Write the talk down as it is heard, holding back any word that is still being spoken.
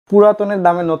পুরাতনের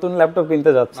দামে নতুন ল্যাপটপ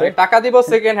কিনতে যাচ্ছে, টাকা দিব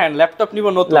সেকেন্ড হ্যান্ড, ল্যাপটপ নিব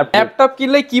নতুন। ল্যাপটপ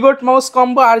কিনলে কিবোর্ড মাউস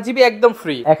কম্বো আরজিবি একদম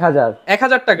ফ্রি।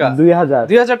 1000 টাকা,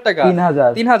 2000 টাকা,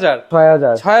 3000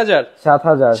 6000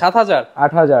 7000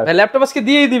 8000। ভাই ল্যাপটপ আজকে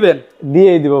দিয়েই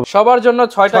দিব সবার জন্য।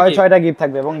 6টা গিফট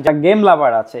থাকবে এবং যা গেম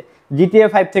লাভার আছে GTA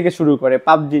 5 থেকে শুরু করে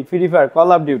PUBG, free fire, call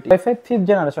of duty. i5 5th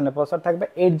জেনারেশনের প্রসেসর থাকবে,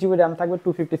 8GB RAM থাকবে,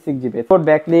 256GB।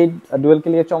 ব্যাকলিট ডুয়াল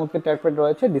ক্লিয়ার চমৎকার ট্র্যাকপ্যাড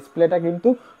রয়েছে, ডিসপ্লেটা কিন্তু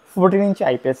 14 ইঞ্চি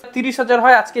আইপিএস। 30000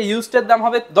 হয়, আজকে ইউজড এর দাম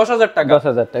হবে 10000 টাকা।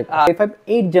 10000 টাকা। i5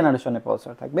 8th জেনারেশনের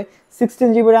প্রসেসর থাকবে,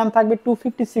 16GB RAM থাকবে,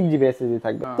 256GB SSD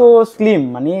থাকবে। তো স্লিম,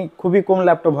 মানে খুবই কম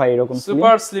ল্যাপটপ হয় এরকম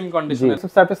সুপার স্লিম কন্ডিশনে।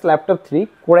 Surface laptop 3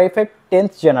 Core i5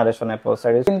 10th জেনারেশনের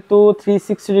প্রসেসর, কিন্তু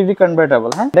 360 ডিগ্রি কনভার্টেবল।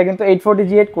 হ্যাঁ, এটা কিন্তু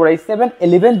 840G8 Core i7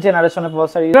 11th জেনারেশনের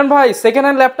প্রসেসর। ইমরান ভাই, সেকেন্ড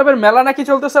হ্যান্ড ল্যাপটপের মেলা নাকি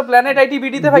চলতেছে প্ল্যানেট আইটি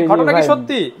বিডিতে? ভাই ঘটনা কি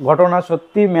সত্যি? ঘটনা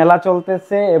সত্যি, মেলা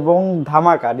চলতেছে এবং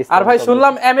ধামাকা। আর ভাই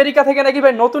শুনলাম আমেরিকা থেকে নাকি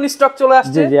ভাই নতুন স্টক চলে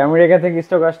আসছে। জি, আমেরিকা থেকে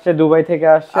স্টক আসছে, দুবাই থেকে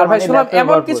আসছে। আর ভাই শুনলাম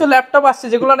এমন কিছু ল্যাপটপ আসছে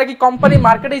যেগুলো নাকি কোম্পানি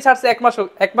মার্কেটেই ছাড়ছে এক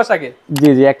মাস আগে। জি,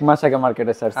 1 মাস আগে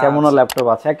মার্কেটে ছাড়ছে, এমনও ল্যাপটপ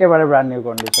আছে একেবারে ব্র্যান্ড নিউ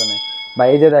কন্ডিশনে। ভাই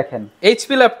এই যে দেখেন,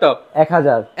 এইচপি ল্যাপটপ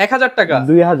 1000 টাকা,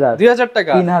 2000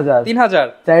 টাকা, 3000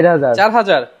 4000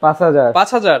 5000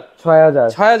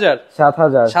 6000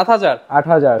 7000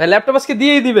 8000। ভাই ল্যাপটপ আজকে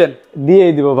দিয়েই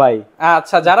দিব ভাই।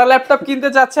 আচ্ছা, যারা ল্যাপটপ কিনতে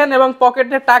চাচ্ছেন এবং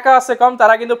পকেটে টাকা আছে কম,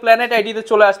 তারা কিন্তু প্ল্যানেট আইডিতে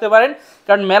চলে আসতে পারেন,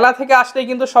 কারণ মেলা থেকে আসলেই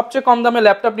কিন্তু সবচেয়ে কম দামে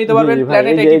ল্যাপটপ নিতে পারবেন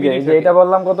প্ল্যানেট আইডি। এটা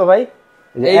বললাম কত ভাই?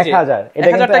 1000। এটা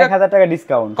কিন্তু 1000 টাকা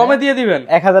ডিসকাউন্ট কমে দিয়ে দিবেন।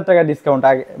 1000 টাকা ডিসকাউন্ট,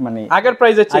 মানে আগের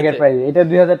প্রাইসে এটা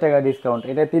 2000 টাকা ডিসকাউন্ট,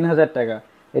 এটা 3000 টাকা,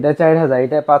 এটা 4000,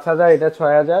 এটা 5000, এটা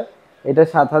 6000, এটা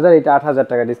 7000, এটা 8000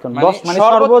 টাকা ডিসকাউন্ট। মানে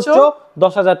সর্বোচ্চ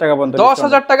 10000 টাকা পর্যন্ত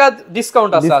 10000 টাকা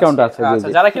ডিসকাউন্ট আছে। আচ্ছা,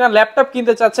 যারা কিনা ল্যাপটপ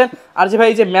কিনতে চাচ্ছেন, আর যে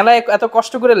ভাই যে মেলায় এত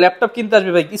কষ্ট করে ল্যাপটপ কিনতে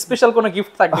আসবে, ভাই স্পেশাল কোনো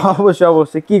গিফট থাকবে?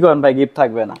 অবশ্যই। কি করেন ভাই, গিফট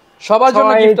থাকবে না? সবার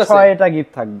জন্য গিফট আছে, 6টা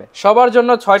গিফট থাকবে সবার জন্য,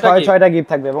 6টা গিফট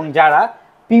থাকবে। এবং যারা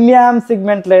প্রিমিয়াম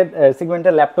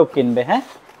সেগমেন্টের ল্যাপটপ কিনবে, হ্যাঁ,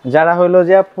 যারা হলো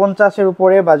যে 50 এর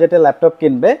উপরে বাজেটে ল্যাপটপ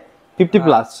কিনবে 50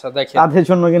 প্লাস, তাদের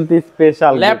জন্য কিন্তু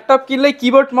স্পেশাল ল্যাপটপ কিনলে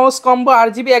কিবোর্ড মাউস কম্বো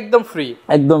আরজিবি একদম ফ্রি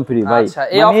ভাই। আচ্ছা,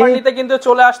 এই অফার নিতে কিন্তু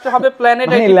চলে আসতে হবে প্ল্যানেট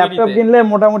আইটি। ল্যাপটপ কিনলে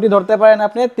মোটামুটি ধরতে পারেন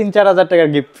আপনি 3-4000 টাকার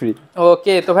গিফট ফ্রি।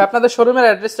 ওকে, তো ভাই আপনাদের শোরুমের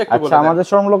অ্যাড্রেসটা একটু বলুন। আচ্ছা, আমাদের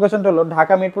শোরুম লোকেশনটা হলো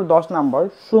ঢাকা মিরপুর 10 নম্বর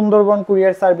সুন্দরবন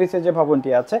কুরিয়ার সার্ভিসের যে ভবনটি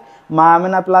আছে, মা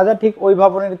আমেনা প্লাজা, ঠিক ওই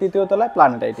ভবনের 3য় তলায়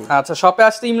প্ল্যানেট আইটি। আচ্ছা, শপে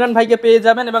আসলে ইমরান ভাইকে পেয়ে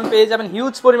যাবেন এবং পেয়ে যাবেন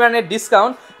হিউজ পরিমাণের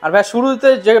ডিসকাউন্ট। আর ভাই শুরুতে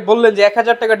যে বললেন যে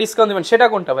 1000 টাকা ডিসকাউন্ট দিবেন, সেটা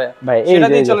কোনটা ভাই? সেটা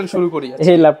দিয়ে চলেন শুরু করি।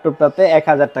 এই ল্যাপটপটাতে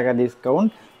 1000 টাকা ডিসকাউন্ট।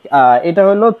 এটা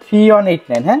হলো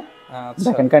 3189। হ্যাঁ,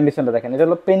 দেখেন কন্ডিশনটা দেখেন। এটা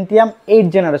হলো পেন্টিয়াম 8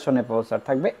 জেনারেশনের প্রসেসর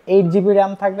থাকবে, 8GB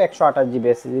RAM থাকবে, 128GB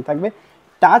SSD থাকবে,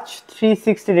 টাচ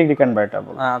 360 ডিগ্রি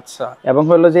কনভার্টেবল। আচ্ছা, এবং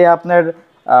হলো যে আপনার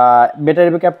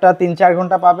ব্যাটারি ব্যাকআপটা 3-4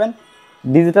 ঘন্টা পাবেন।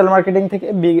 ডিজিটাল মার্কেটিং থেকে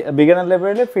বিগিনার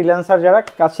লেভেলে ফ্রিল্যান্সার যারা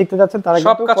কাজ শিখতে যাচ্ছেন তারা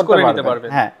কিন্তু কাজ করে নিতে পারবেন।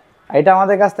 হ্যাঁ, এটা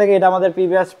আমাদের কাছ থেকে, এটা আমাদের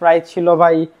প্রিভিয়াস প্রাইস ছিল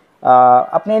ভাই,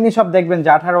 আপনি এনি সব দেখবেন যে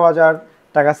 18000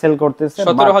 টাকা সেল করতেছে,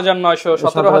 17900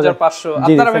 17500।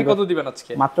 আপনারা ভাই কত দিবেন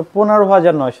আজকে? মাত্র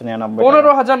 15999।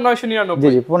 15999। জি,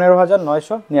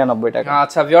 15999 টাকা।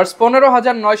 আচ্ছা ভিউয়ার্স,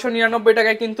 15999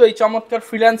 টাকায় কিন্তু এই চমৎকার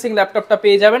ফ্রিল্যান্সিং ল্যাপটপটা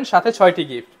পেয়ে যাবেন, সাথে 6টি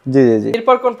গিফট। জি।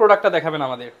 এরপর কোন প্রোডাক্টটা দেখাবেন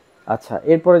আমাদের? আচ্ছা,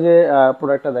 এরপরে যে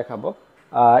প্রোডাক্টটা দেখাবো,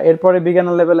 এরপরে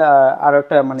বিগিনার লেভেলে আর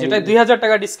একটা, মানে যেটা 2000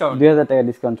 টাকা ডিসকাউন্ট, 2000 টাকা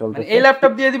ডিসকাউন্ট চলছে। এই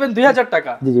ল্যাপটপ দিয়ে দিবেন 2000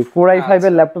 টাকা? জি, Core i5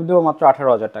 এর ল্যাপটপ দিব মাত্র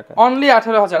 18000 টাকা। অনলি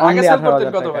 18000। আগে সেল করতেন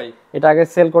কত ভাই? এটা আগে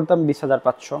সেল করতাম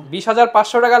 20500।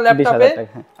 20500 টাকার ল্যাপটপে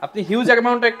আপনি হিউজ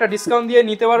অ্যামাউন্টে একটা ডিসকাউন্ট দিয়ে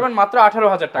নিতে পারবেন মাত্র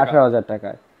 18000 টাকা। 18000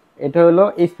 টাকায়। এটা হলো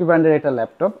এইচপি ব্র্যান্ডের একটা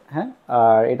ল্যাপটপ। হ্যাঁ,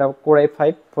 আর এটা Core i5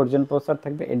 4th gen processor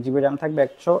থাকবে, 8GB RAM থাকবে,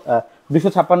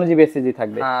 256GB SSD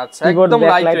থাকবে। আচ্ছা, একদম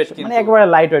লাইটওয়েট, মানে একেবারে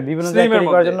লাইটওয়েট, বিভিন্ন জায়গায়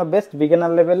করার জন্য বেস্ট,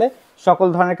 বিগিনার লেভেলে সকল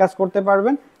ধরনের কাজ করতে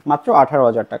পারবেন মাত্র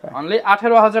 18000 টাকা। অনলি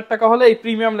 18000 টাকা হলে এই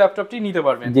প্রিমিয়াম ল্যাপটপটি নিতে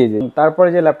পারবেন। জি। তারপরে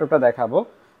যে ল্যাপটপটা দেখাবো,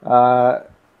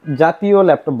 জাতীয়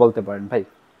ল্যাপটপ বলতে পারেন ভাই।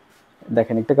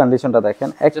 দেখেন একটা কন্ডিশনটা দেখেন,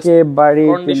 একেবারে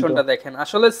কন্ডিশনটা দেখেন।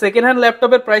 আসলে সেকেন্ড হ্যান্ড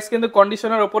ল্যাপটপের প্রাইস কিন্তু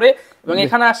কন্ডিশনের উপরে, এবং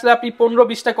এখানে আসলে আপনি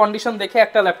 15-20টা কন্ডিশন দেখে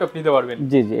একটা ল্যাপটপ নিতে পারবেন।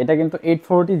 জি, এটা কিন্তু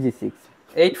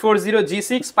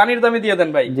 840G6 পানির দামে দিয়ে দেন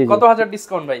ভাই। কত হাজার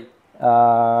ডিসকাউন্ট ভাই?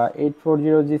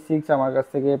 840G6 আমার কাছ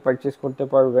থেকে পারচেজ করতে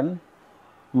পারবেন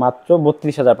মাত্র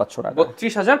 32500 টাকা।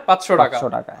 32500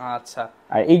 টাকা। আচ্ছা,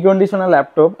 আর এই কন্ডিশনাল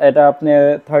ল্যাপটপ এটা আপনি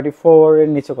 34 এর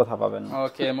নিচে কথা পাবেন।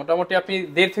 ওকে, মোটামুটি আপনি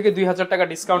 1.5 থেকে 2000 টাকা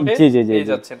ডিসকাউন্টে পেয়ে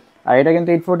যাচ্ছেন। আর এটা কিন্তু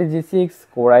 840G6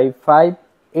 Core i5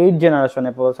 8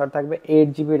 জেনারেশনের প্রসেসর থাকবে,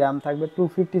 8GB RAM থাকবে,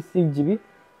 256GB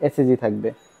SSD থাকবে,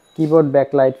 keyboard,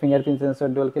 backlight, fingerprint sensor,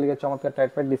 dual ক্লিকের চমৎকার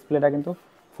ট্র্যাকপ্যাড, ডিসপ্লেটা কিন্তু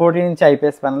 14 ইঞ্চি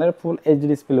আইপিএস প্যানেলের ফুল এইচডি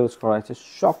ডিসপ্লে ইউজ করা হয়েছে,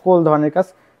 সকল ধরনের কাজ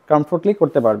কমফোর্টলি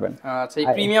করতে পারবেন। আচ্ছা, এই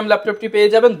প্রিমিয়াম ল্যাপটপটি পেয়ে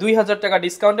যাবেন 2000 টাকা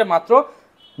ডিসকাউন্টে মাত্র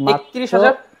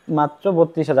 31,000 মাত্র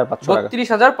 32,500 টাকা।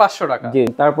 32,500 টাকা। জি,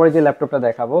 তারপরে যে ল্যাপটপটা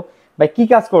দেখাবো ভাই, কি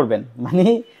কাজ করবেন মানে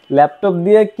ল্যাপটপ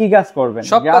দিয়ে কি কাজ করবেন?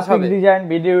 Graphic design,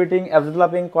 video editing, app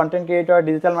developing, content creator,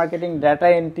 digital marketing, data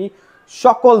entry,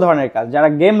 সকল ধরনের কাজ। যারা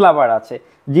গেম লাভার আছে,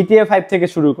 GTA 5 থেকে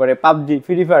শুরু করে PUBG,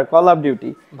 free fire, call of duty,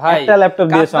 একটা ল্যাপটপ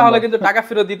দিয়ে সম্ভব। তাহলে কিন্তু টাকা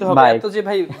ফেরত দিতে হবে। এত যে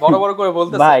ভাই বড় বড় করে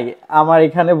বলতেছে ভাই, আমার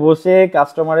এখানে বসে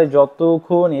কাস্টমারের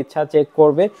যতক্ষণ ইচ্ছা চেক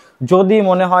করবে, যদি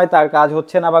মনে হয় তার কাজ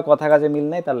হচ্ছে না বা কথা কাজে মিল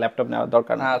নাই, তার ল্যাপটপ নেওয়ার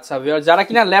দরকার নেই। আচ্ছা ভিউয়ার, যারা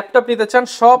কিনা ল্যাপটপ নিতে চান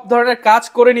সব ধরনের কাজ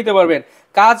করে নিতে পারবেন।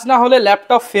 কাজ না হলে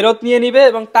ল্যাপটপ ফেরত নিয়ে নিবে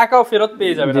এবং টাকাও ফেরত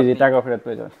পেয়ে যাবেন। জি, টাকাও ফেরত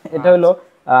পেয়ে যাবেন। এটা হলো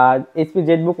HP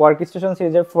ZBook ওয়ার্কস্টেশন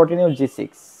সিরিজের 14 G6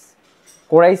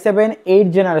 Core i7 8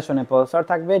 জেনারেশনে প্রসেসর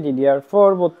থাকবে, DDR4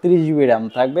 32GB RAM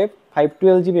থাকবে,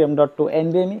 512GB M.2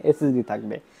 NVMe SSD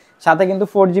থাকবে। সাথে কিন্তু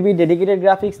 4GB ডেডিকেটেড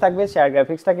গ্রাফিক্স থাকবে, শেয়ার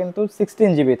গ্রাফিক্সটা কিন্তু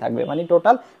 16GB থাকবে, মানে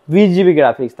টোটাল 20GB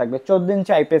গ্রাফিক্স থাকবে। 14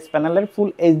 ইঞ্চি IPS প্যানেলের ফুল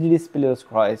HD ডিসপ্লে ইউজ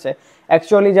করা হয়েছে।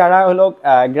 অ্যাকচুয়ালি যারা হলো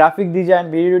গ্রাফিক ডিজাইন,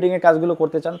 ভিডিও এডিটিং এর কাজগুলো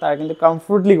করতে চান, তারা কিন্তু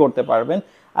কমফোর্টলি করতে পারবেন।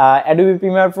 Adobe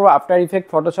Premiere Pro, after effect,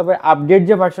 ফটোশপের update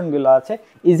যে ভার্সনগুলো আছে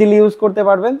ইজিলি ইউজ করতে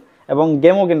পারবেন এবং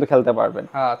গেমও কিন্তু খেলতে পারবেন।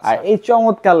 আর এই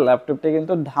চমৎকার ল্যাপটপটা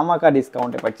কিন্তু ধামাকা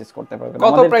ডিসকাউন্টে পারচেজ করতে পারবেন।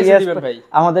 কত প্রাইসে দিবেন ভাই?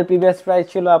 আমাদের প্রিভিয়াস প্রাইস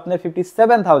ছিল আপনার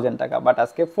 57,000 টাকা, বাট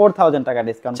আজকে 4,000 টাকা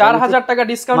ডিসকাউন্ট, 4,000 টাকা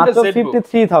ডিসকাউন্টে মাত্র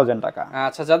 53,000 টাকা।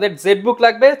 আচ্ছা, যাদের জেডবুক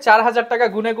লাগবে 4,000 টাকা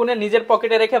গুনে গুনে নিজের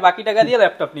পকেটে রেখে বাকি টাকা দিয়ে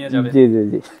ল্যাপটপ নিয়ে যাবে। জি জি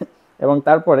জি। এবং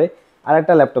তারপরে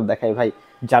আরেকটা ল্যাপটপ দেখাই ভাই,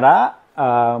 যারা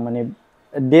মানে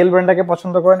ডেল ব্র্যান্ডটাকে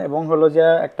পছন্দ করেন এবং হলো যে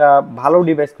একটা ভালো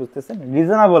ডিভাইস খুঁজতেছেন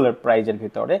রিজনেবল প্রাইজের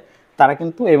ভিতরে, তারা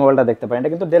কিন্তু এই মোবাইলটা দেখতে পারেন।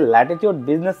 এটা কিন্তু ডেল ল্যাটিটিউড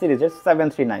বিজনেস সিরিজের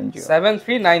 7390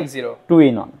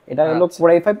 2-in-1। এটা হলো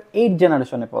Core i5 8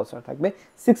 জেনারেশনে প্রসেসর থাকবে,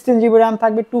 16GB RAM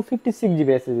থাকবে, 256GB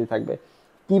SSD থাকবে।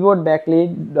 কিবোর্ড, ব্যাকলিট,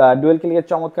 ডুয়াল ক্লিকের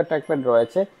চমৎকার ট্র্যাকপ্যাড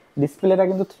রয়েছে। ডিসপ্লেটা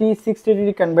কিন্তু 360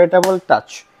 ডিগ্রি কনভার্টেবল টাচ।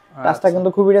 টাচটা কিন্তু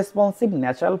খুবই রেসপন্সিভ,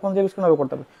 ন্যাচারাল ফোন ইউজ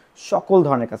করতে পারবেন, সকল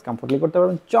ধরনের কাজ কমফোর্টলি করতে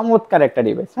পারবেন। চমৎকার একটা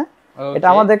ডিভাইস। হ্যাঁ, এটা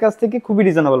আমাদের কাছ থেকে খুবই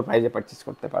রিজনেবল প্রাইসে পারচেজ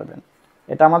করতে পারবেন।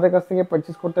 এটা আমাদের কাছ থেকে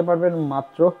পারচেজ করতে পারবেন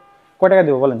মাত্র কয় টাকা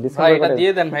দেব বলেন? ভাই এটা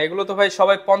দিয়ে দেন ভাই, এগুলো তো ভাই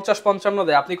সবাই 50-55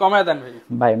 দেয়, আপনি কমায় দেন ভাই।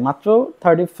 ভাই মাত্র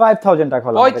 35,000 টাকা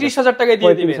হলো, 35,000 টাকায়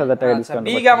দিয়ে দিবেন। 35,000 টাকা ডিসকাউন্ট,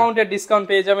 বিগ অ্যামাউন্টের ডিসকাউন্ট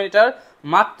পেয়ে যাবেন এটার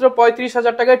মাত্র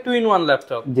 35,000 টাকায় 2-in-1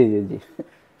 ল্যাপটপ। জি জি জি।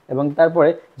 এবং তারপরে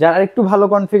যারা একটু ভালো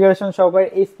কনফিগারেশন সহকারে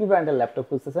এইচপি ব্র্যান্ডের ল্যাপটপ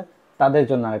খুঁজতেছে, তাদের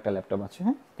জন্য আরেকটা ল্যাপটপ আছে।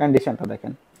 হ্যাঁ, কন্ডিশনটা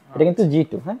দেখেন, এটা কিন্তু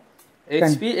G2। হ্যাঁ,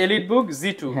 HP EliteBook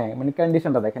G2। হ্যাঁ, মানে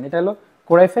কন্ডিশনটা দেখেন। এটা হলো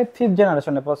Core i5 5th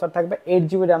জেনারেশনের প্রসেসর থাকবে,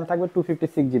 8GB RAM থাকবে,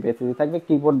 256GB SSD থাকবে,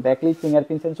 কিবোর্ড, ব্যাকলিট,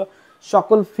 ফিঙ্গারপ্রিন্ট সেন্সর,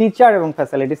 সকল ফিচার এবং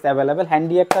ফ্যাসিলিটিস अवेलेबल।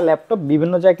 হ্যান্ডি একটা ল্যাপটপ,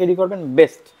 বিভিন্ন জায়গায় ক্যারি করবেন,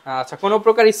 বেস্ট। আচ্ছা, কোনো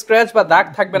প্রকার স্ক্র্যাচ বা দাগ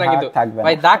থাকবে না কিন্তু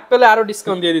ভাই, দাগ পেলে আরো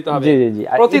ডিসকাউন্ট দিয়ে দিতে হবে। জি জি জি,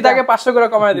 প্রতি দাগে 500 করে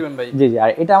কমায় দিবেন ভাই। জি জি। আর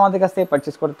এটা আমাদের কাছ থেকে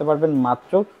পারচেজ করতে পারবেন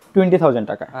মাত্র 20,000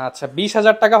 টাকা। আচ্ছা,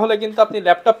 20,000 টাকা হলে কিন্তু আপনি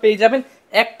ল্যাপটপ পেয়ে যাবেন।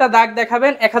 একটা দাগ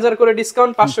দেখাবেন, 1,000 করে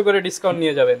ডিসকাউন্ট, 500 করে ডিসকাউন্ট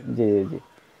নিয়ে যাবেন। জি জি জি।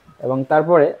 এবং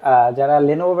তারপরে যারা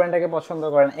Lenovo ব্র্যান্ডটাকে পছন্দ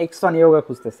করেন, X1 Yoga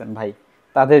খুঁজতেছেন ভাই,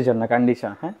 তাদের জন্য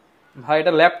কন্ডিশন। হ্যাঁ ভাই,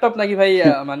 এটা ল্যাপটপ নাকি ভাই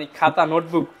মানে খাতা,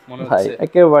 নোটবুক মনে হচ্ছে? ভাই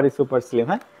একেবারে সুপার স্লিম।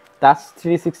 হ্যাঁ, টাচ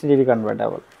 360 ডিগ্রি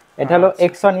কনভার্টেবল। এটা হলো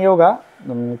X1 Yoga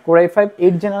Core i5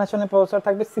 8 জেনারেশনের প্রসেসর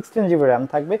থাকবে, 16GB RAM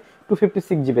থাকবে,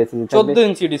 256GB SSD থাকবে, 14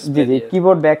 ইঞ্চি ডিসপ্লে। জি জি।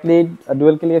 কিবোর্ড, ব্যাকলিট,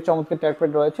 ডুয়াল ক্লিকের চমৎকার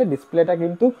ট্র্যাকপ্যাড রয়েছে। ডিসপ্লেটা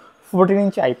কিন্তু 14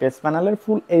 ইঞ্চি IPS প্যানেলের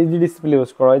ফুল HD ডিসপ্লে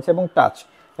ইউজ করা হয়েছে এবং টাচ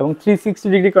এবং 360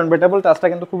 ডিগ্রি কনভার্টেবল। টাচটা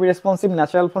কিন্তু খুবই রেসপন্সিভ,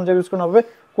 ন্যাচারাল ফোন ইউজ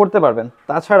করতে পারবেন।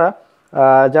 তাছাড়া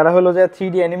যারা হলো যে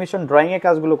 3D অ্যানিমেশন, ড্রয়িং এর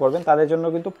কাজগুলো করবেন, তাদের জন্য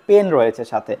কিন্তু পেন রয়েছে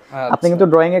সাথে, আপনি কিন্তু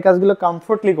ড্রয়িং এর কাজগুলো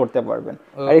কমফোর্টলি করতে পারবেন।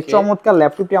 আর এই চমৎকার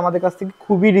ল্যাপটপটি আমাদের কাছ থেকে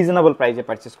খুবই রিজনেবল প্রাইসে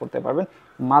পারচেজ করতে পারবেন।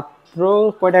 মাত্র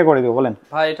কয় টাকা করে দেব বলেন?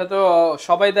 ভাই এটা তো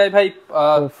সবাই দেয় ভাই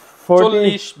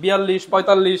 40,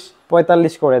 42,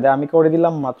 45 করে দেয়, আমি করে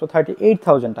দিলাম মাত্র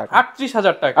 38,000 টাকা।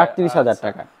 38,000 টাকা। 38,000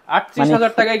 টাকা।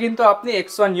 38,000 টাকায় কিন্তু আপনি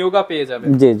X1 Yoga পেয়ে যাবেন।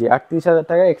 জি জি, 38,000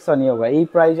 টাকা X1 Yoga, এই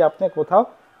প্রাইসে আপনি কোথাও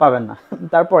পাবেন না।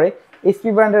 তারপরে HP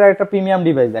ব্র্যান্ডের একটা প্রিমিয়াম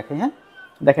ডিভাইস দেখেন। হ্যাঁ,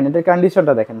 দেখেন এটার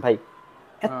কন্ডিশনটা দেখেন ভাই,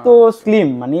 এত স্লিম,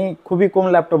 মানে খুবই কম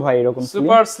ল্যাপটপ ভাই এরকম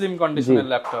সুপার স্লিম কন্ডিশনের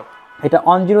ল্যাপটপ। এটা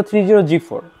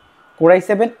 1030G4 Core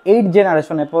i7 8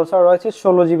 জেনারেশনের প্রসেসর রয়েছে,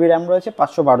 16GB RAM রয়েছে,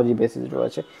 512GB SSD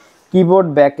রয়েছে। কিবোর্ড,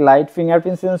 ব্যাকলাইট,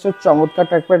 ফিঙ্গারপ্রিন্ট সেন্সর, চমৎকার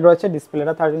ট্র্যাকপ্যাড রয়েছে।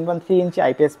 ডিসপ্লেটা 13.3 ইঞ্চি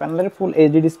IPS প্যানেলের ফুল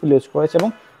HD ডিসপ্লে ইউজ করেছে এবং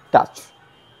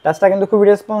টাচটা কিন্তু খুবই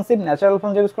রেসপন্সিভ, ন্যাচারাল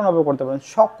ফোন ইউজ করতে পারবেন,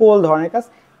 সকল ধরনের কাজ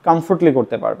কমফোর্টলি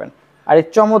করতে পারবেন। আর এই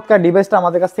চমৎকার ডিভাইসটা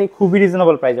আমাদের কাছ থেকে খুবই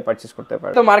রিজনেবল প্রাইসে পারচেজ করতে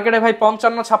পারবেন। তো মার্কেটে ভাই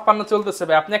 55-56 চলতেছে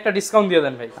ভাই, আপনি একটা ডিসকাউন্ট দিয়ে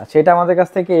দেন ভাই। আচ্ছা, এটা আমাদের কাছ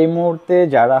থেকে এই মুহূর্তে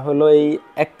যারা হলো এই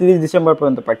 31 ডিসেম্বর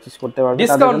পর্যন্ত পারচেজ করতে পারবে,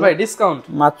 ডিসকাউন্ট ভাই, ডিসকাউন্ট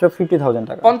মাত্র 50,000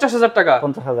 টাকা। 50,000 টাকা।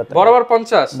 50,000 টাকা বরাবর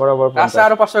 50, বরাবর 50, আচ্ছা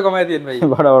আরো 500 কমায় দিন ভাই।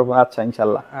 বরাবর, আচ্ছা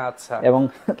ইনশাআল্লাহ। আচ্ছা, এবং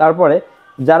তারপরে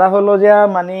যারা হলো যে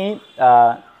মানে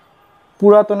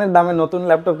পুরাতনের দামে নতুন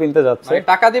ল্যাপটপ কিনতে যাচ্ছে,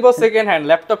 টাকা দিব সেকেন্ড হ্যান্ড,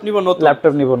 ল্যাপটপ নিব নতুন,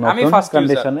 আমি ফার্স্ট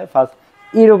কন্ডিশনে ফার্স্ট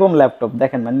এরকম ল্যাপটপ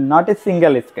দেখেন, মানে নট এ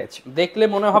সিঙ্গেল স্ক্র্যাচ, দেখলে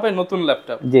মনে হবে নতুন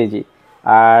ল্যাপটপ। জি জি।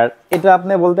 আর এটা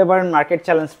আপনি বলতে পারেন মার্কেট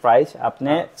চ্যালেঞ্জ প্রাইস,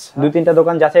 আপনি 2-3টা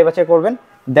দোকান যাচাই বাছাই করবেন,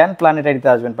 দেন প্ল্যানেট আইডিতে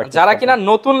আসবেন। যারা কিনা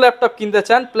নতুন ল্যাপটপ কিনতে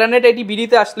চান, প্ল্যানেট আইডি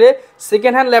বিডিতে আসলে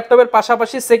সেকেন্ড হ্যান্ড ল্যাপটপের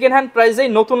পাশাপাশি সেকেন্ড হ্যান্ড প্রাইসেই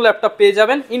নতুন ল্যাপটপ পেয়ে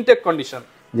যাবেন ইনটেক কন্ডিশন।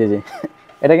 জি জি।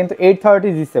 এটা কিন্তু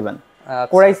 830 G7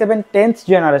 Core i7 10th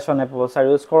জেনারেশনে প্রসেসর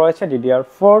ইউজ করা হয়েছে,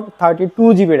 DDR4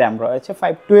 32GB RAM রয়েছে,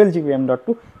 512GB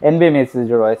M.2 NVMe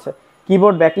SSD রয়েছে।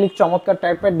 কিবোর্ড ব্যাকলিট চমৎকার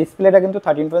টাইপের, ডিসপ্লেটা কিন্তু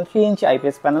 13.3 ইঞ্চি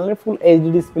আইপিএস প্যানেলের ফুল এইচডি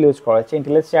ডিসপ্লে ইউজ করা হয়েছে।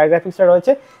 ইন্টেলের শেয়ার গ্রাফিক্সটা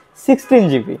রয়েছে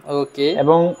 16GB। ওকে।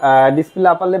 এবং ডিসপ্লে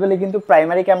আপার লেভেলে কিন্তু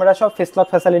প্রাইমারি ক্যামেরা সহ ফেস লক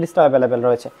ফ্যাসিলিটিসটা अवेलेबल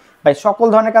রয়েছে। ভাই সকল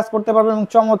ধরনের কাজ করতে পারবেন এবং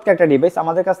চমৎকার একটা ডিভাইস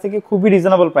আমাদের কাছ থেকে খুবই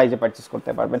রিজনেবল প্রাইসে পারচেজ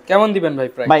করতে পারবেন। কেমন দিবেন ভাই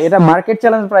প্রাইস? ভাই এটা মার্কেট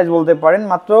চ্যালেঞ্জ প্রাইস বলতে পারেন,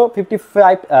 মাত্র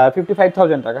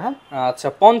 55,000 টাকা। হ্যাঁ আচ্ছা,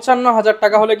 55,000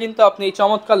 টাকা হলে কিন্তু আপনি এই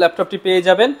চমৎকার ল্যাপটপটি পেয়ে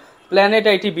যাবেন প্ল্যানেট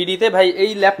আইটি বিডিতে। ভাই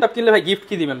এই ল্যাপটপ কিনলে ভাই গিফট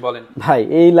কি দিবেন বলেন? ভাই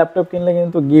এই ল্যাপটপ কিনলে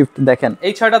কিন্তু গিফট দেখেন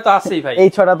এই ছয়টা তো আছেই ভাই, এই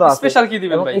ছয়টা তো আছে। স্পেশাল কি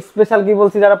দিবেন ভাই? স্পেশাল কি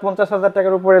বলছি, যারা 50,000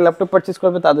 টাকার উপরে ল্যাপটপ পারচেজ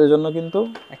করবে তাদের জন্য কিন্তু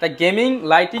একটা gaming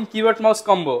lighting keyboard mouse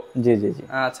combo. জি জি জি।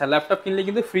 আচ্ছা, ল্যাপটপ কিনলে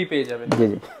কিন্তু ফ্রি পেয়ে যাবেন। জি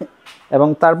জি। এবং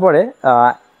তারপরে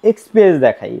এক্সপিএস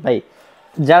দেখাই ভাই,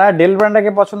 যারা ডেল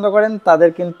ব্র্যান্ডটাকে পছন্দ করেন তাদের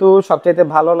কিন্তু সবচেয়ে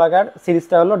ভালো লাগার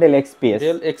সিরিজটা হলো ডেল এক্সপিএস।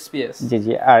 ডেল এক্সপিএস, জি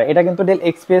জি। আর এটা কিন্তু ডেল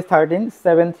এক্সপিএস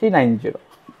 137390।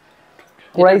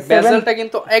 বেজেলটা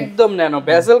কিন্তু একদম ন্যানো,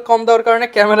 বেজেল কম দেওয়ার কারণে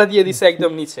ক্যামেরা দিয়ে দিছে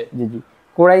একদম নিচে। জি জি।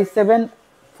 Core i7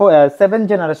 7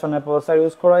 জেনারেশনের প্রসেসর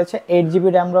ইউজ করা হয়েছে, 8GB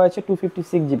RAM রয়েছে,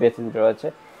 256GB SSD রয়েছে।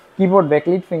 কিবোর্ড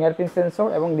ব্যাকলিট ফিঙ্গারপ্রিন্ট সেন্সর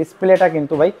এবং ডিসপ্লেটা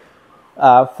কিন্তু ভাই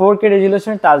 4K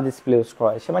রেজোলিউশনের টাচ ডিসপ্লে ইউজ করা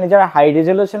হয়েছে। মানে যারা হাই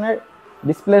রেজোলিউশনের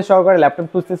ডিসপ্লে সহকারে ল্যাপটপ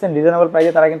খুঁজতেছেন রিজনেবল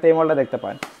প্রাইসে, তারা কিন্তু এই মডেলটা দেখতে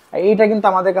পারেন। এইটা কিন্তু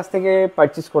আমাদের কাছ থেকে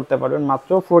পারচেজ করতে পারবেন মাত্র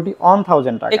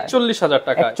 41,000 টাকা, 41,000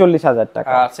 টাকা। 41,000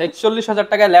 টাকা। আচ্ছা, 41,000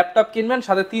 টাকায় ল্যাপটপ কিনবেন,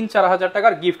 সাথে 3-4 হাজার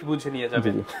টাকার গিফট বুঝে নিয়ে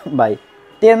যাবেন। ভাই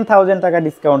 10,000 টাকা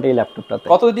ডিসকাউন্ট এই ল্যাপটপটাতে।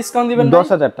 কত ডিসকাউন্ট দিবেন?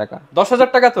 10,000 টাকা। 10,000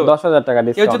 টাকা তো? 10,000 টাকা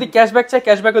ডিসকাউন্ট। কেউ যদি ক্যাশব্যাক চায়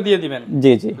ক্যাশব্যাকও দিয়ে দিবেন।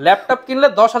 জি জি। ল্যাপটপ কিনলে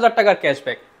 10,000 টাকার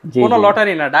ক্যাশব্যাক, কোনো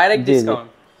লটারি না, ডাইরেক্ট ডিসকাউন্ট।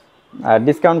 আর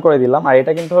ডিসকাউন্ট করে দিলাম। আর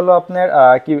এটা কিন্তু হলো আপনার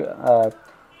কি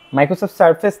মাইক্রোসফট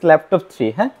সারফেস ল্যাপটপ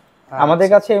 3। হ্যাঁ, আমাদের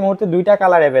কাছে এই মুহূর্তে দুইটা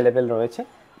কালার अवेलेबल রয়েছে,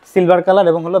 সিলভার কালার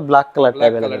এবং হলো ব্ল্যাক কালারটা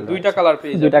अवेलेबल। দুইটা কালার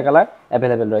পেয়ে যাবেন, দুইটা কালার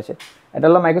अवेलेबल রয়েছে। এটা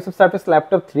হলো Microsoft surface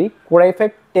laptop 3 Core i5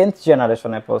 10th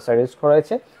জেনারেশনের প্রসেসর ইউজ করা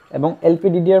হয়েছে এবং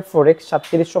LPDDR4X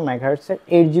 3700 MHz এর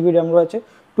 8GB RAM রয়েছে,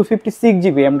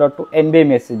 256GB M.2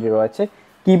 NVMe SSD রয়েছে।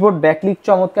 কিবোর্ড ব্যাকলিট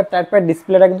চমৎকার টাইপের,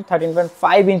 ডিসপ্লেটা কিন্তু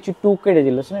 13.5 ইঞ্চি 2K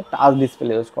রেজোলিউশনের টাচ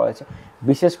ডিসপ্লে ইউজ করা হয়েছে।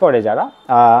 বিশেষ করে যারা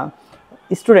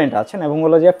স্টুডেন্ট আছেন এবং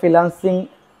হলো যে ফ্রিল্যান্সিং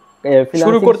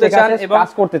শুরু করতে চান এবং কাজ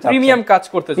করতে চাচ্ছেন,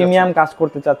 প্রিমিয়াম কাজ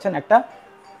করতে চাচ্ছেন, একটা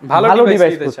ভালো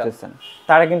ডিভাইস খুঁজতেছেন,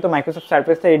 তারা কিন্তু মাইক্রোসফট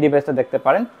সারফেসটা এই ডিভাইসটা দেখতে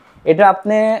পারেন। এটা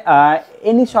আপনি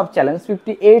এনি সব চ্যালেঞ্জ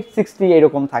 5860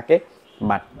 এরকম থাকে,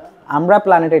 বাট আমরা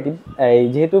প্ল্যানেট আইটি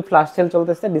যেহেতু ফ্ল্যাশ সেল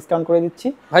চলতেছে ডিসকাউন্ট করে দিচ্ছি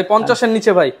ভাই 50 এর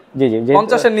নিচে। ভাই জি জি,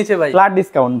 50 এর নিচে ভাই, ফ্ল্যাট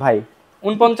ডিসকাউন্ট ভাই।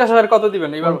 49,000 কত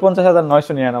দিবেন এবার?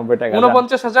 49,999 টাকা।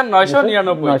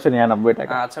 49,999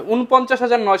 টাকা। আচ্ছা,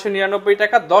 49,999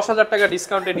 টাকা, 10,000 টাকা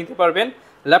ডিসকাউন্টে নিতে পারবেন।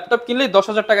 ল্যাপটপ কিনলেই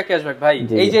 10,000 টাকা ক্যাশব্যাক। ভাই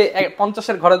এই যে 50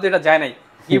 এর ঘরে তো এটা যায় নাই,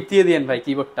 গিফট দিয়ে দিয়েন ভাই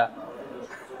কিবোর্ডটা।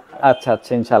 আচ্ছা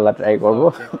আচ্ছা, ইনশাআল্লাহ ট্রাই করব।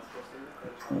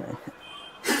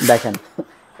 দেখেন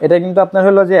এটা কিন্তু আপনার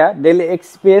হলো যে ডেল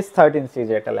এক্সপিএস 13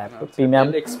 সিরিজের একটা ল্যাপটপ, প্রিমিয়াম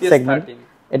সেগমেন্ট।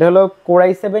 এটা হলো Core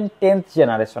i7 10th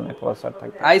জেনারেশনের প্রসেসর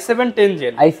থাকবে, i7 10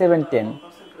 জেন, i7 10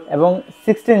 এবং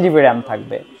 16GB RAM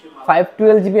থাকবে,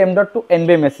 512GB M.2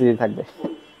 NVMe SSD থাকবে।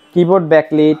 কিবোর্ড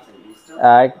ব্যাকলিট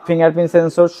ফিঙ্গারপ্রিন্ট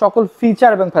সেন্সর সকল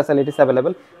ফিচার এবং ফ্যাসিলিটিস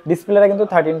अवेलेबल। ডিসপ্লেটা কিন্তু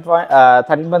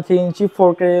 13.3 ইঞ্চি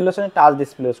 4K রেজোলিউশনের টাচ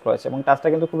ডিসপ্লে ইউজ করেছে এবং টাচটা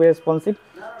কিন্তু খুবই রেসপন্সিভ,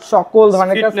 সকল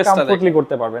ধরনের কাজ কমফোর্টলি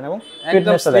করতে পারবেন এবং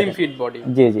ফিটনেসটা স্লিম ফিট বডি।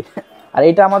 জি জি। আর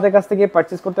এটা আমাদের কাছ থেকে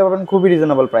পারচেজ করতে পারবেন খুবই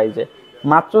রিজনেবল প্রাইসে,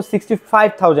 মাত্র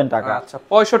 65,000 টাকা। আচ্ছা,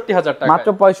 65,000 টাকা, মাত্র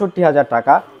 65,000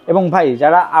 টাকা। এবং ভাই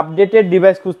যারা আপডেটেড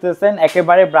ডিভাইস খুঁজতেছেন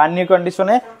একেবারে ব্র্যান্ড নিউ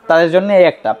কন্ডিশনে, তাদের জন্য এই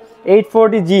একটা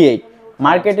 840G8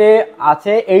 মার্কেটে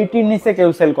আছে, 80 নিচে কেউ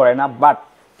সেল করে না, বাট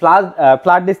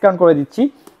ফ্ল্যাট ডিসকাউন্ট করে দিচ্ছি।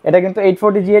 এটা কিন্তু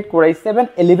 840G8 Core i7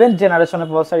 11th জেনারেশনের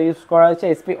প্রসেসর ইউজ করা হয়েছে,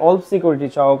 এসপি অল সিকিউরিটি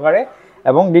সহকারে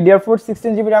এবং DDR4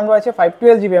 16GB RAM রয়েছে,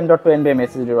 512GB M.2 NVMe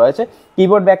SSD রয়েছে।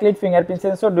 Keyboard backlit fingerprint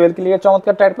sensor dual ক্লিকের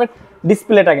চমৎকার টাইপের,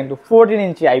 ডিসপ্লেটা কিন্তু 14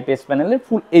 ইঞ্চি আইপিএস প্যানেলের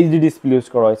ফুল এইচডি ডিসপ্লে ইউজ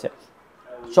করা হয়েছে।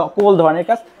 সকল ধরনের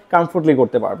কাজ কমফোর্টলি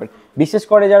করতে পারবেন। বিশেষ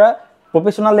করে যারা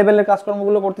প্রফেশনাল লেভেলের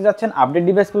কাজকর্মগুলো করতে যাচ্ছেন, আপডেট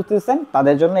ডিভাইস খুঁজতেছেন,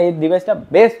 তাদের জন্য এই ডিভাইসটা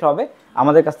বেস্ট হবে।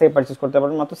 আমাদের কাছ থেকে পারচেজ করতে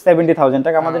পারবেন মাত্র 70,000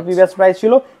 টাকা। আমাদের প্রিভিয়াস প্রাইস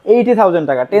ছিল 80,000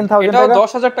 টাকা, 10,000 টাকা,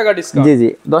 10,000 টাকা ডিসকাউন্ট। জি জি,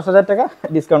 10,000 টাকা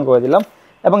ডিসকাউন্ট করে দিলাম।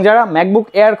 এবং যারা ম্যাকবুক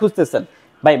এয়ার খুঁজতেছেন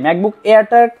ভাই, ম্যাকবুক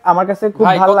এয়ারটা আমার কাছে খুব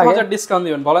ভালো লাগে। কত হাজার ডিসকাউন্ট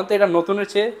দিবেন বলেন তো? এটা নতুনের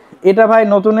চেয়ে, এটা ভাই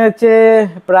নতুনের চেয়ে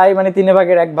প্রায় মানে 3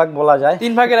 ভাগের 1 ভাগ বলা যায়।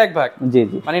 3 ভাগের 1 ভাগ? জি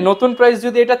জি। মানে নতুন প্রাইস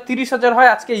যদি এটা 30,000 হয়,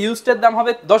 আজকে ইউজড এর দাম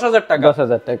হবে 10,000 টাকা।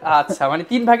 10,000 টাকা। আচ্ছা, মানে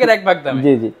 3 ভাগের 1 ভাগ দামে।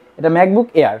 জি জি। এটা ম্যাকবুক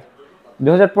এয়ার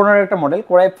 2015 এর একটা মডেল,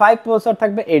 কোর i5 প্রসেসর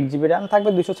থাকবে, 8GB RAM থাকবে,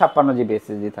 256GB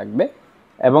SSD থাকবে।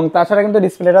 এবং তাছাড়া কিন্তু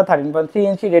ডিসপ্লেটা 13.3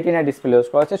 ইঞ্চি রেটিনা ডিসপ্লে ইউজ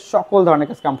করা আছে। সকল ধরনের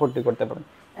কাজ কমফোর্টলি করতে পারবেন।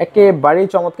 একেবারেই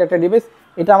চমৎকার একটা ডিভাইস।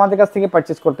 এটা আমাদের কাছ থেকে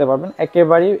পারচেজ করতে পারবেন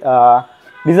একেবারেই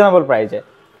রিজনেবল প্রাইসে।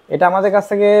 এটা আমাদের কাছ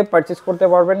থেকে পারচেজ করতে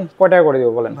পারবেন। কয় টাকা করে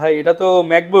দেবো বলেন? ভাই এটা তো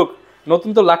ম্যাকবুক নতুন,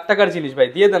 তো লাখ টাকার জিনিস ভাই,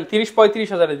 দিয়ে দেন 30-35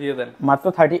 হাজারে দিয়ে দেন। মাত্র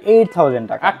 38,000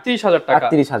 টাকা। 38,000 টাকা।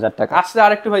 38,000 টাকা। আসলে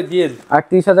আরেকটু ভাই দিয়ে দিন।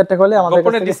 38,000 টাকা হলে আমাদের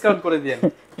কাছে ডিসকাউন্ট করে দিন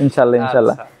ইনশাআল্লাহ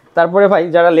ইনশাআল্লাহ। তারপরে ভাই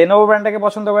যারা Lenovo ব্র্যান্ডটাকে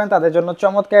পছন্দ করেন তাদের জন্য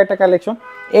চমৎকার একটা কালেকশন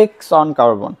Xon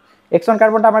কার্বন। Xon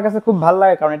কার্বনটা আমার কাছে খুব ভালো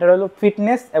লাগে, কারণ এটা হলো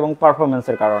ফিটনেস এবং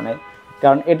পারফরম্যান্সের কারণে।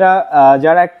 কারণ এটা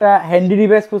যারা একটা হ্যান্ডি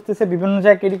ডিভাইস খুঁজতেছে, বিভিন্ন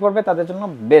জায়গায় ক্যারি করবে, তাদের জন্য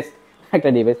বেস্ট একটা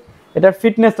ডিভাইস। এটার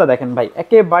ফিটনেসটা দেখেন ভাই,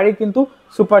 একেবারেই কিন্তু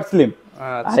সুপার স্লিম।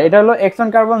 আর এটা হলো Xon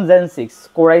carbon Gen 6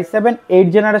 core i7 8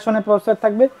 জেনারেশনের প্রসেসর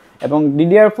থাকবে, এবং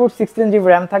DDR4 16GB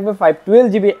RAM থাকবে,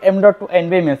 512GB M.2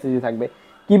 NVMe SSD থাকবে।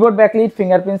 কিবোর্ড ব্যাকলাইট,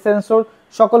 ফিঙ্গারপ্রিন্ট সেন্সর,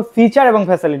 সকল ফিচার এবং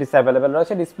ফ্যাসিলিটিস অ্যাভেলেবেল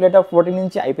রয়েছে। ডিসপ্লেটা 14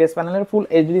 ইঞ্চি IPS প্যানেলের ফুল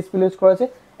এইচডি ডিসপ্লে ইউজ করেছে,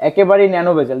 একেবারেই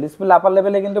ন্যানো বেজেল ডিসপ্লে। আপার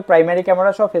লেভেলে কিন্তু প্রাইমারি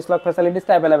ক্যামেরা সহ ফেস লক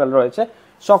ফ্যাসিলিটিসটা অ্যাভেলেবেল রয়েছে।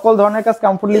 সকল ধরনের কাজ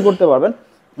কমফোর্টলি করতে পারবেন।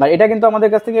 আর এটা কিন্তু আমাদের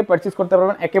কাছ থেকে পারচেজ করতে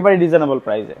পারবেন একেবারে রিজনেবল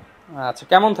প্রাইসে। আচ্ছা,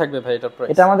 কেমন থাকবে ভাই এটার প্রাইস?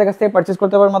 এটা আমাদের কাছ থেকে পারচেজ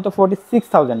করতে পারবেন মাত্র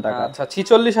 46,000 টাকা। আচ্ছা,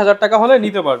 46,000 টাকা হলে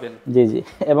নিতে পারবেন। জি জি।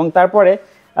 এবং তারপরে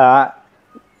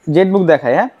জেটবুক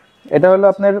দেখায়। হ্যাঁ, এটা হলো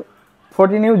আপনার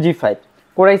 14U G5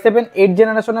 কোর i7 8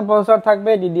 জেনারেশনের প্রসেসর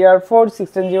থাকবে, DDR4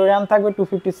 16GB RAM থাকবে,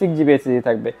 256GB SSD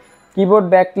থাকবে। কিবোর্ড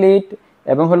ব্যাকলাইট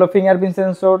এবং হলো ফিঙ্গারপ্রিন্ট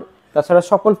সেন্সর, তাছাড়া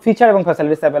সকল ফিচার এবং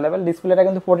ফ্যাসিলিটিস অ্যাভেলেবেল। ডিসপ্লেটা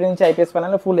কিন্তু 14 ইঞ্চি IPS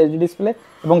প্যানেলে ফুল এইচডি ডিসপ্লে,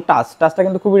 এবং টাচটা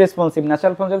কিন্তু খুবই রেসপন্সিভ।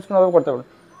 ন্যাচারাল ফোন সার্ভিস কোনোভাবে করতে পারবেন,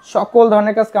 সকল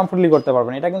ধরনের কাজ কমফোর্টলি করতে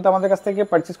পারবেন। এটা কিন্তু আমাদের কাছ থেকে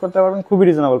পারচেজ করতে পারবেন খুবই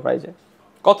রিজনেবল প্রাইসে।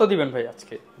 কত দিবেন ভাই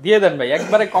আজকে? দিয়ে দেন ভাই,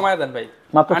 একবারে কমায় দেন ভাই।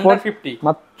 মাত্র 50,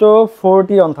 মাত্র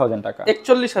 41,000 টাকা।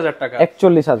 41,000 টাকা।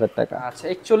 41,000 টাকা। আচ্ছা,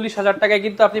 41,000 টাকায়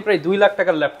কিন্তু আপনি প্রায় 2 লাখ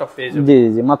টাকার ল্যাপটপ পেয়ে যাবেন। জি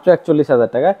জি, মাত্র 41,000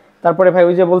 টাকা। তারপরে ভাই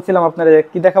ওই যে বলছিলাম আপনাদের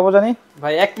কি দেখাবো জানি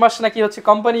ভাই, 1 মাস নাকি হচ্ছে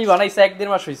কোম্পানি বানাইছে, 1-1.5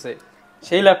 মাস হইছে,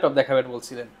 সেই ল্যাপটপ দেখাবেন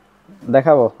বলছিলেন।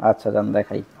 দেখাবো? আচ্ছা যান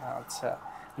দেখাই। আচ্ছা,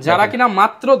 যারা কিনা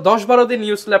মাত্র 10-12 দিন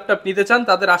ইউজ ল্যাপটপ নিতে চান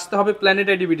তাদের আসতে হবে প্ল্যানেট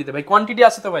এডিবিটিতে। ভাই কোয়ান্টিটি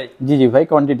আছে তো ভাই? জি জি ভাই,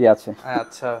 কোয়ান্টিটি আছে।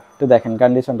 আচ্ছা, তো দেখেন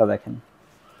কন্ডিশনটা দেখেন,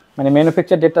 মানে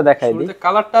ম্যানুফ্যাকচার ডেটটা দেখাই দিই।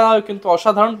 কালারটা কিন্তু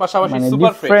অসাধারণ, পাশাপাশি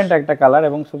সুপার ফ্রেশ, ডিফারেন্ট একটা কালার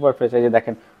এবং সুপার ফ্রেশ। এই যে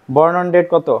দেখেন বর্ণন ডেট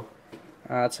কত।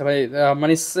 আচ্ছা ভাই,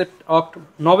 মানে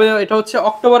এটা হচ্ছে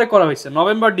অক্টোবরে করা হয়েছে,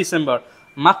 নভেম্বর ডিসেম্বর,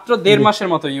 মাত্র 1.5 মাসের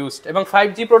মতো ইউজড, এবং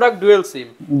 5G প্রোডাক্ট, ডুয়াল সিম।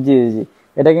 জি জি,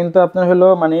 এটা কিন্তু আপনার হলো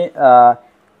মানে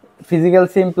ফিজিক্যাল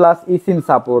সিম প্লাস ই সিম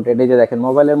সাপোর্ট। এই যে দেখেন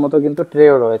মোবাইলের মতো কিন্তু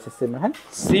ট্রেও রয়েছে সিম। হ্যাঁ,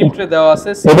 সিম ট্রে দেওয়া আছে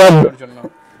সিমের জন্য।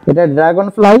 এটা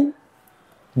ড্রাগনফ্লাই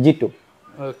G2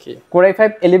 ওকে কোর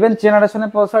i5 11th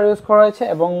জেনারেশনের প্রসেসর ইউজ করা হয়েছে,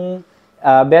 এবং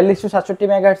 4267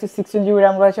 মেগাহার্টজ 16GB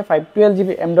RAM রয়েছে, 512GB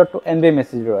M.2 NVMe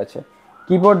SSD রয়েছে।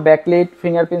 কিবোর্ড ব্যাকলাইট,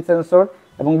 ফিঙ্গারপ্রিন্ট সেন্সর,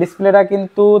 এবং ডিসপ্লেটা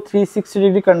কিন্তু 360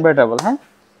 ডিগ্রি কনভার্টেবল। হ্যাঁ,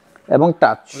 এবং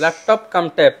টাচ, ল্যাপটপ কাম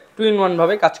ট্যাব 2-in-1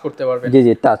 ভাবে কাজ করতে পারবেন। জি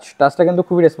জি, টাচটা কিন্তু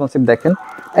খুবই রেসপন্সিভ। দেখেন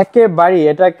একেবারেই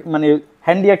এটা মানে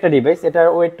হ্যান্ডি একটা ডিভাইস। এটার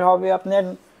ওয়েটটা হবে আপনার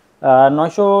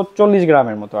 940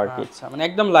 গ্রামের মতো আর কি। আচ্ছা, মানে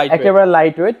একদম লাইট, একেবারে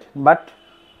লাইট ওয়েট, বাট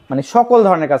মানে সকল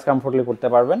ধরনের কাজ কমফোর্টলি করতে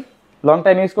পারবেন, লং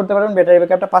টাইম ইউজ করতে পারবেন। ব্যাটারি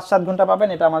ব্যাকআপটা 5-7 ঘন্টা পাবেন।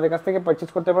 এটা আমাদের কাছ থেকে পারচেজ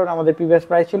করতে পারবেন। আমাদের প্রিভিয়াস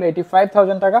প্রাইস ছিল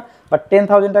 85,000 টাকা, বাট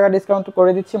 10,000 টাকা ডিসকাউন্ট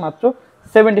করে দিচ্ছি, মাত্র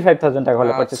 75,000 টাকা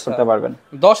হলে পারচেজ করতে পারবেন।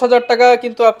 10,000 টাকা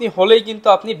কিন্তু আপনি হলেই কিন্তু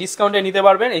আপনি ডিসকাউন্টে নিতে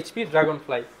পারবেন এইচপি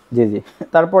ড্রাগনফ্লাই। জি জি।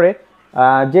 তারপরে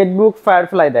জেটবুক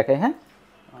ফায়ারফ্লাই দেখে। হ্যাঁ,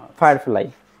 firefly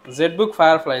Jetbook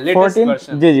firefly latest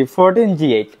version. জি জি,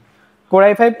 14G8 কোর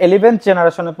i5 11th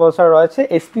জেনারেশনের প্রসেসর রয়েছে,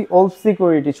 এসপি ওল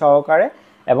সিকিউরিটি সহকারে,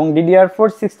 এবং DDR4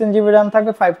 16GB RAM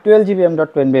থাকবে, 512GB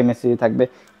M.2 NVMe SSD থাকবে।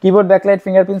 Keyboard backlight,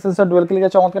 fingerprint sensor, dual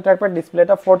ক্লিকের চমৎকার টাইপের।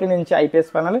 ডিসপ্লেটা 14 ইঞ্চি IPS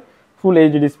প্যানেলে ফুল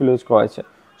এইচডি ডিসপ্লে ইউজ করা হয়েছে।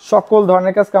 সকল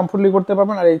ধরনের কাজ কমফোর্টলি করতে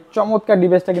পারবেন। আর এই চমৎকার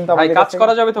ডিভাইসটা কিন্তু আমাদের কাজ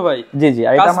করা যাবে তো ভাই? জি জি,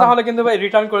 আর এটা তাহলে কিন্তু ভাই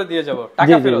রিটার্ন করে দিয়ে যাব,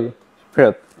 টাকা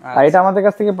ফেরত। আর এটা আমাদের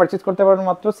কাছ থেকে পারচেজ করতে পারবেন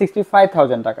মাত্র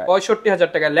 65,000 টাকা। 65,000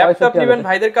 টাকা ল্যাপটপ নেবেন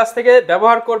ভাইদের কাছ থেকে,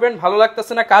 ব্যবহার করবেন, ভালো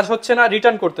লাগতেছে না, কাজ হচ্ছে না,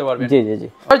 রিটার্ন করতে পারবেন। জি জি জি।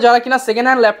 আর যারা কিনা সেকেন্ড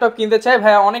হ্যান্ড ল্যাপটপ কিনতে চায়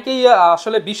ভাই, অনেকেই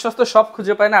আসলে বিশ্বস্ত সব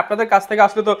খুঁজে পায় না, আপনাদের কাছ থেকে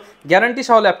আসলে তো গ্যারান্টি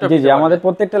সহ ল্যাপটপ। জি জি, আমাদের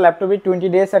প্রত্যেকটা ল্যাপটপে 20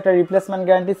 ডেজ একটা replacement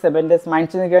guarantee, 7 days mind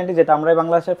change guarantee, যেটা আমরা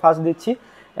বাংলাদেশে ফার্স্ট দিচ্ছি,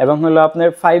 এবং হলো আপনার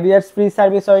 5 ইয়ার্স ফ্রি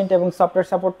সার্ভিস ওয়ারেন্টি, এবং সফটওয়্যার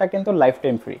সাপোর্টটা কিন্তু লাইফ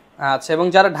টাইম ফ্রি। আচ্ছা, এবং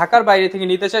যারা ঢাকার বাইরে থেকে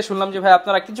নিতে চায় শুনলাম যে ভাই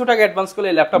আপনারা কিছু টাকা অ্যাডভান্স করলে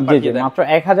ল্যাপটপ পাঠিয়ে দেন। মাত্র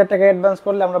 1000 টাকা অ্যাডভান্স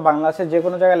করলে আমরা বাংলাদেশের যে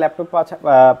কোনো জায়গায় ল্যাপটপ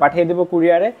পাঠিয়ে দেব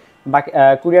কুরিয়ারে।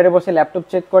 কুরিয়ারে বসে ল্যাপটপ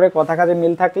চেক করে কথা কাজে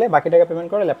মিল থাকলে বাকি টাকা পেমেন্ট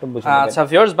করে ল্যাপটপ বুঝে নেবেন। আচ্ছা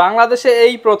ভিউয়ার্স, বাংলাদেশে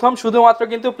এই প্রথম শুধুমাত্র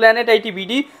কিন্তু প্ল্যানেট আইটি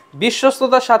বিডি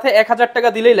বিশ্বস্ততার সাথে 1000 টাকা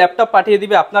দিলেই ল্যাপটপ পাঠিয়ে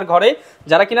দিবে আপনার ঘরে।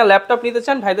 যারা কিনা ল্যাপটপ নিতে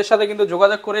চান ভাইদের সাথে কিন্তু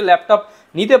যোগাযোগ করে ল্যাপটপ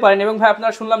নিতে পারেন। এবং ভাই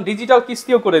আপনারা শুনলাম ডিজিটাল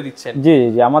কিস্তিও করে দিচ্ছেন। জি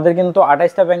জি, আমাদের কিন্তু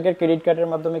 28টা ব্যাংকের ক্রেডিট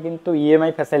কার্ডের মাধ্যমে কিন্তু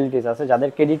ইএমআই ফ্যাসিলিটিস আছে।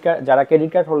 যারা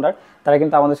ক্রেডিট কার্ড হোল্ডার তারা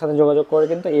কিন্তু আমাদের সাথে যোগাযোগ করে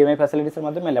কিন্তু ইএমআই ফ্যাসিলিটিসের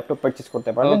মাধ্যমে ল্যাপটপ পারচেজ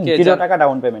করতে পারবেন 0 টাকা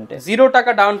ডাউন পেমেন্টে। 0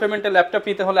 টাকা ডাউন পেমেন্টে ল্যাপটপ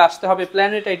নিতে হলে আসতে হবে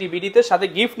প্ল্যানেট আইটি বিডিতে, সাথে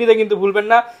গিফট নিতে কিন্তু ভুলবেন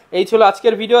না। এই ছিল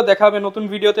আজকের ভিডিও, দেখা হবে নতুন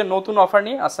ভিডিওতে নতুন অফার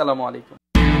নিয়ে। আসসালামু আলাইকুম।